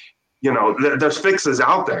 but there's fixes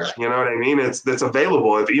out there. You know what I mean? It's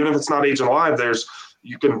available. Even if it's not Agent Live,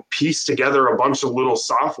 you can piece together a bunch of little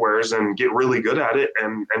softwares and get really good at it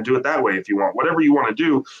and do it that way if you want. Whatever you want to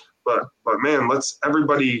do. But man, let's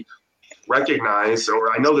everybody recognize,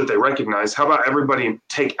 or I know that they recognize, how about everybody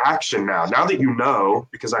take action now? Now that you know,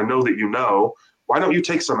 because I know that you know, why don't you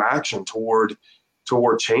take some action toward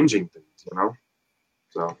changing things,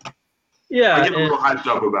 So yeah, I get a little hyped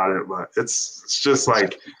up about it, but it's just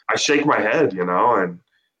like I shake my head, and I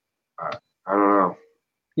don't know.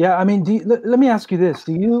 Yeah, I mean, let me ask you this: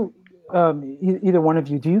 do you, either one of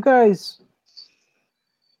you, do you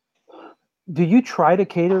try to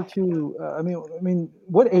cater to? I mean,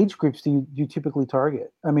 what age groups do you typically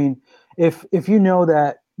target? I mean, if you know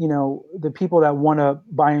that the people that want to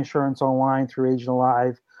buy insurance online through Agent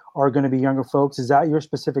Live are going to be younger folks, is that your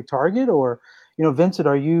specific target? Or Vincent,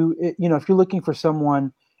 are you if you're looking for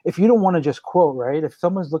someone, if you don't want to just quote, right? If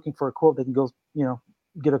someone's looking for a quote, they can go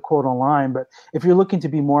get a quote online. But if you're looking to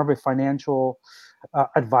be more of a financial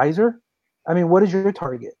advisor, I mean, what is your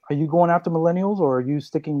target? Are you going after millennials, or are you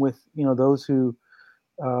sticking with those who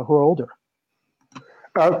are older?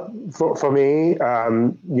 For me,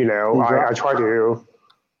 I try to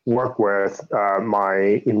work with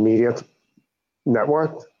my immediate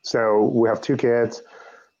network. So we have two kids.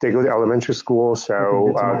 They go to elementary school.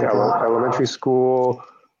 So the elementary school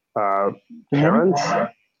parents.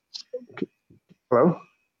 Hello?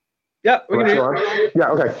 Yeah, we can hear you. Yeah,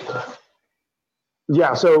 okay.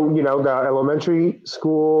 Yeah, so the elementary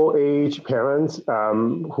school age parents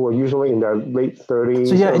who are usually in their late 30s.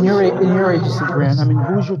 So yeah, in your agency, Grant, I mean,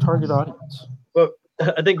 who's your target audience? Well,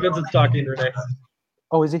 I think Vincent's talking, Renee.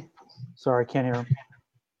 Oh, is he? Sorry, I can't hear him.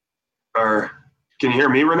 Can you hear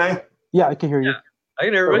me, Renee? Yeah, I can hear you. Yeah, I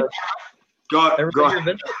can hear everybody. Go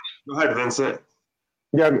ahead, Vincent.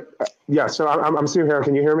 Yeah. So I'm still here.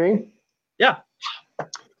 Can you hear me? Yeah.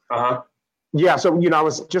 Yeah. So I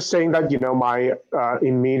was just saying that my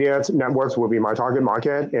immediate networks will be my target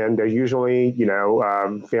market, and they're usually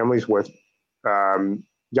families with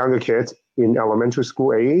younger kids in elementary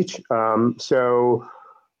school age.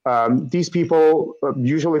 These people,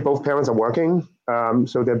 usually both parents are working,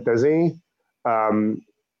 so they're busy. And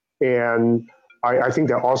I think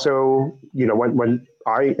they're also, when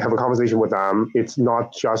I have a conversation with them, it's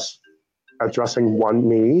not just addressing one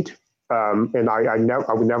need. And I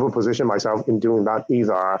would never position myself in doing that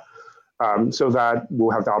either. So that we'll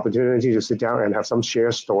have the opportunity to sit down and have some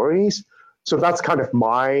shared stories. So that's kind of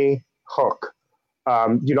my hook. I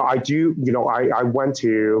went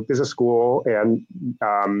to business school and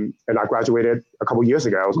I graduated a couple years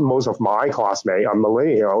ago. Most of my classmates are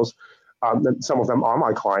millennials. And some of them are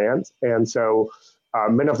my clients. And so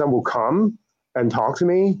many of them will come and talk to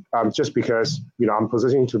me just because, I'm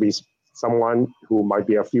positioning to be someone who might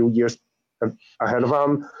be a few years ahead of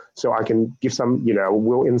them. So I can give some,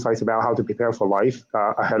 real insights about how to prepare for life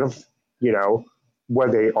ahead of,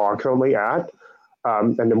 where they are currently at.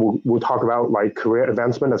 And then we'll talk about like career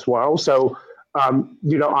advancement as well. So, I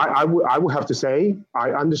would have to say,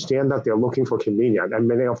 I understand that they're looking for convenience, and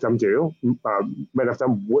many of them do. Many of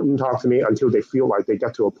them wouldn't talk to me until they feel like they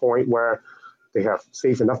get to a point where they have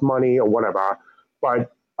saved enough money or whatever.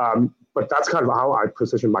 But that's kind of how I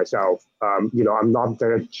position myself. I'm not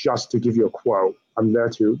there just to give you a quote. I'm there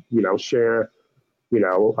to, share,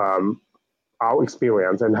 our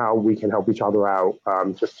experience and how we can help each other out,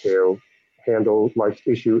 just to handle life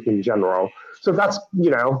issue in general. So that's,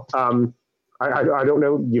 I don't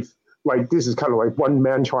know if like this is kind of like one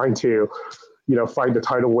man trying to, fight the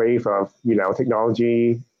tidal wave of,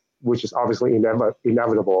 technology, which is obviously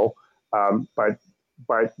inevitable.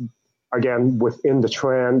 But again, within the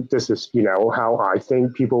trend, this is, how I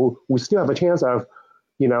think people will still have a chance of,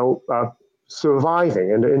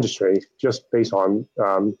 surviving in the industry just based on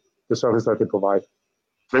the service that they provide.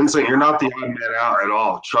 Vincent, you're not the odd man out at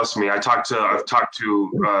all. Trust me. I've talked to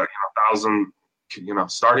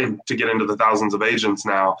starting to get into the thousands of agents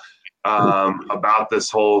now about this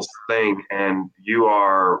whole thing, and you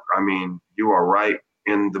are right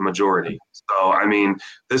in the majority. So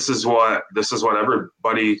this is what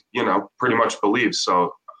everybody pretty much believes.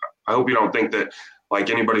 So I hope you don't think that like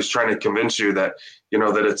anybody's trying to convince you that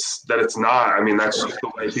that it's not. That's just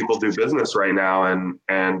the way people do business right now,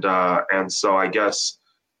 and so I guess.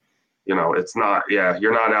 It's not. Yeah,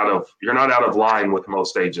 you're not out of line with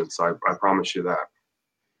most agents. I promise you that.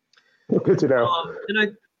 Good to know.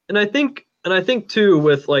 And I think too,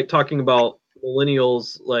 with like talking about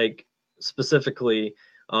millennials, like specifically,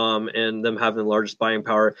 and them having the largest buying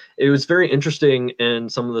power, it was very interesting in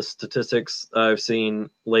some of the statistics I've seen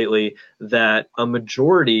lately that a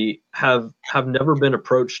majority have never been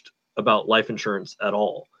approached about life insurance at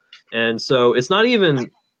all, and so it's not even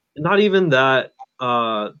that.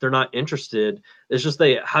 They're not interested. It's just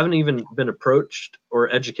they haven't even been approached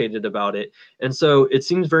or educated about it. And so it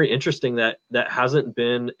seems very interesting that hasn't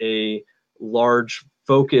been a large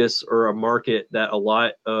focus or a market that a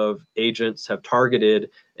lot of agents have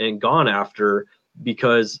targeted and gone after,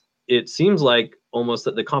 because it seems like almost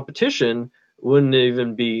that the competition wouldn't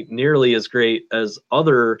even be nearly as great as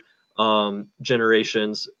other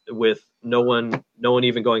generations, with no one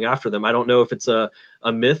even going after them. I don't know if it's a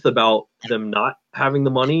myth about them not having the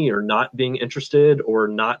money or not being interested or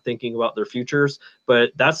not thinking about their futures,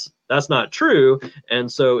 but that's not true.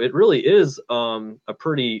 And so it really is a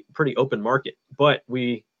pretty open market. But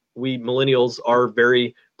we millennials are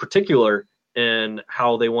very particular in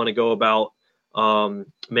how they want to go about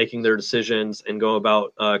making their decisions and go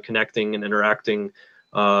about connecting and interacting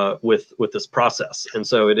with this process. And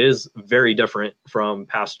so it is very different from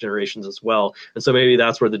past generations as well. And so maybe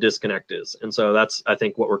that's where the disconnect is. And so that's, I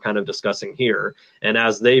think, what we're kind of discussing here. And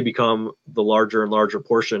as they become the larger and larger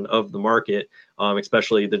portion of the market,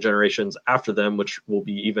 especially the generations after them, which will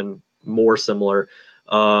be even more similar,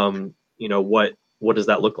 what does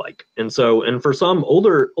that look like? And so, and for some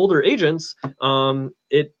older agents,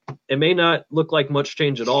 it may not look like much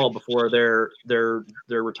change at all before they're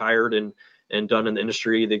retired and done in the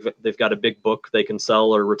industry. They've got a big book they can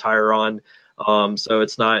sell or retire on. So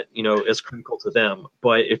it's not, as critical to them.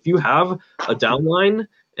 But if you have a downline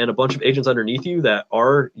and a bunch of agents underneath you that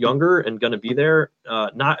are younger and going to be there,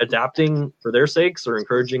 not adapting for their sakes or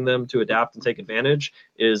encouraging them to adapt and take advantage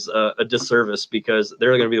is a disservice, because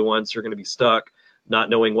they're going to be the ones who are going to be stuck not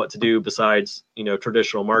knowing what to do besides,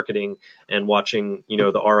 traditional marketing and watching,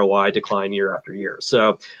 the ROI decline year after year.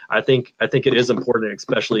 So I think it is important,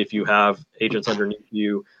 especially if you have agents underneath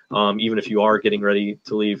you, even if you are getting ready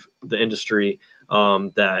to leave the industry,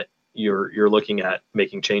 that you're looking at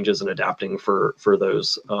making changes and adapting for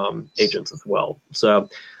those agents as well. So,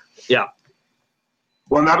 yeah.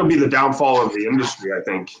 Well, and that'll be the downfall of the industry, I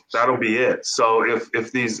think. That'll be it. So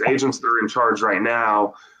if these agents that are in charge right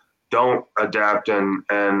now don't adapt and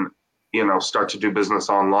start to do business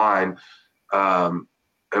online, and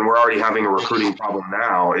we're already having a recruiting problem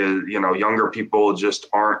now, is younger people just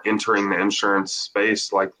aren't entering the insurance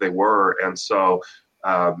space like they were, and so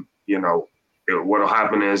what'll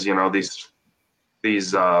happen is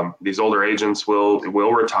these older agents will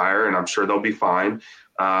retire, and I'm sure they'll be fine.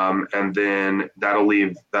 And then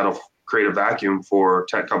that'll create a vacuum for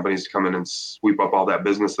tech companies to come in and sweep up all that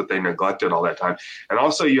business that they neglected all that time. And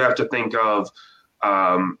also you have to think of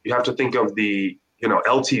the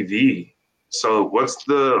LTV. So what's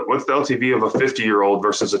the LTV of a 50-year-old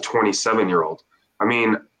versus a 27-year-old? I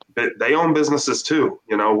mean, they own businesses too.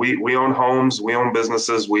 We own homes, we own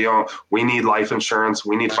businesses, we need life insurance,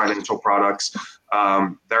 we need financial products.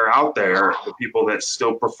 They're out there, the people that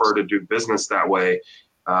still prefer to do business that way,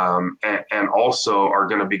 and also are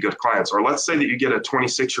going to be good clients. Or let's say that you get a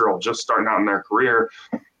 26-year-old just starting out in their career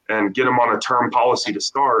and get them on a term policy to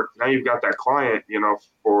start. Now you've got that client,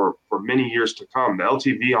 for many years to come. The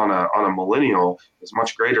LTV on a millennial is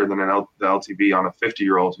much greater than the LTV on a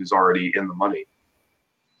 50-year-old who's already in the money.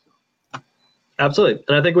 Absolutely,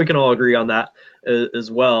 and I think we can all agree on that as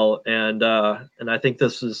well. And I think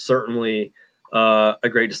this is certainly a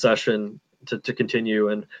great discussion to continue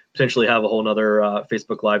and potentially have a whole nother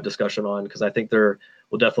Facebook Live discussion on, because I think there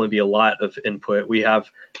will definitely be a lot of input.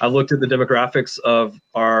 I've looked at the demographics of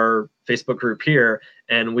our Facebook group here,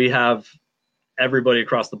 and we have everybody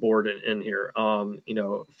across the board in here,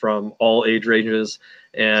 from all age ranges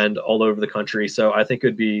and all over the country. So I think it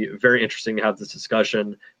would be very interesting to have this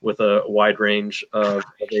discussion with a wide range of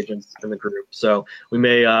agents in the group. So we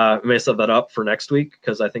may set that up for next week,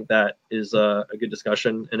 because I think that is a good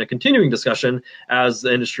discussion and a continuing discussion as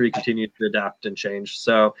the industry continues to adapt and change.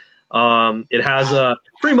 So it has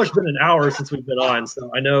pretty much been an hour since we've been on, so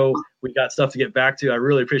I know we've got stuff to get back to. I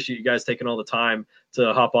really appreciate you guys taking all the time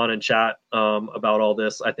to hop on and chat about all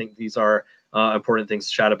this. I think these are important things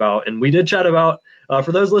to chat about. And we did chat about,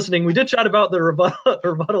 for those listening, we did chat about the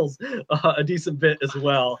rebuttals a decent bit as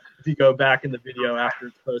well, if you go back in the video after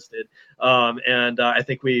it's posted. And I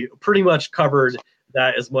think we pretty much covered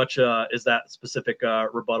that as much as that specific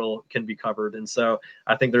rebuttal can be covered. And so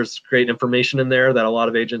I think there's great information in there that a lot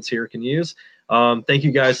of agents here can use. Thank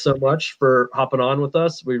you guys so much for hopping on with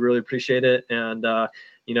us. We really appreciate it. And,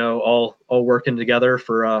 all working together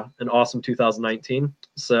for an awesome 2019.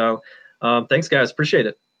 So thanks, guys. Appreciate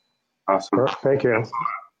it. Awesome. Thank you.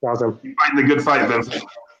 Awesome. You're fighting the good fight, Vincent.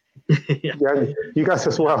 Yeah, you guys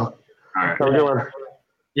as well. All right. Have a good one.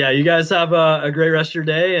 Yeah, you guys have a great rest of your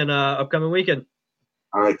day and upcoming weekend.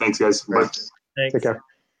 All right. Thanks, guys. Bye. Thanks. Take care.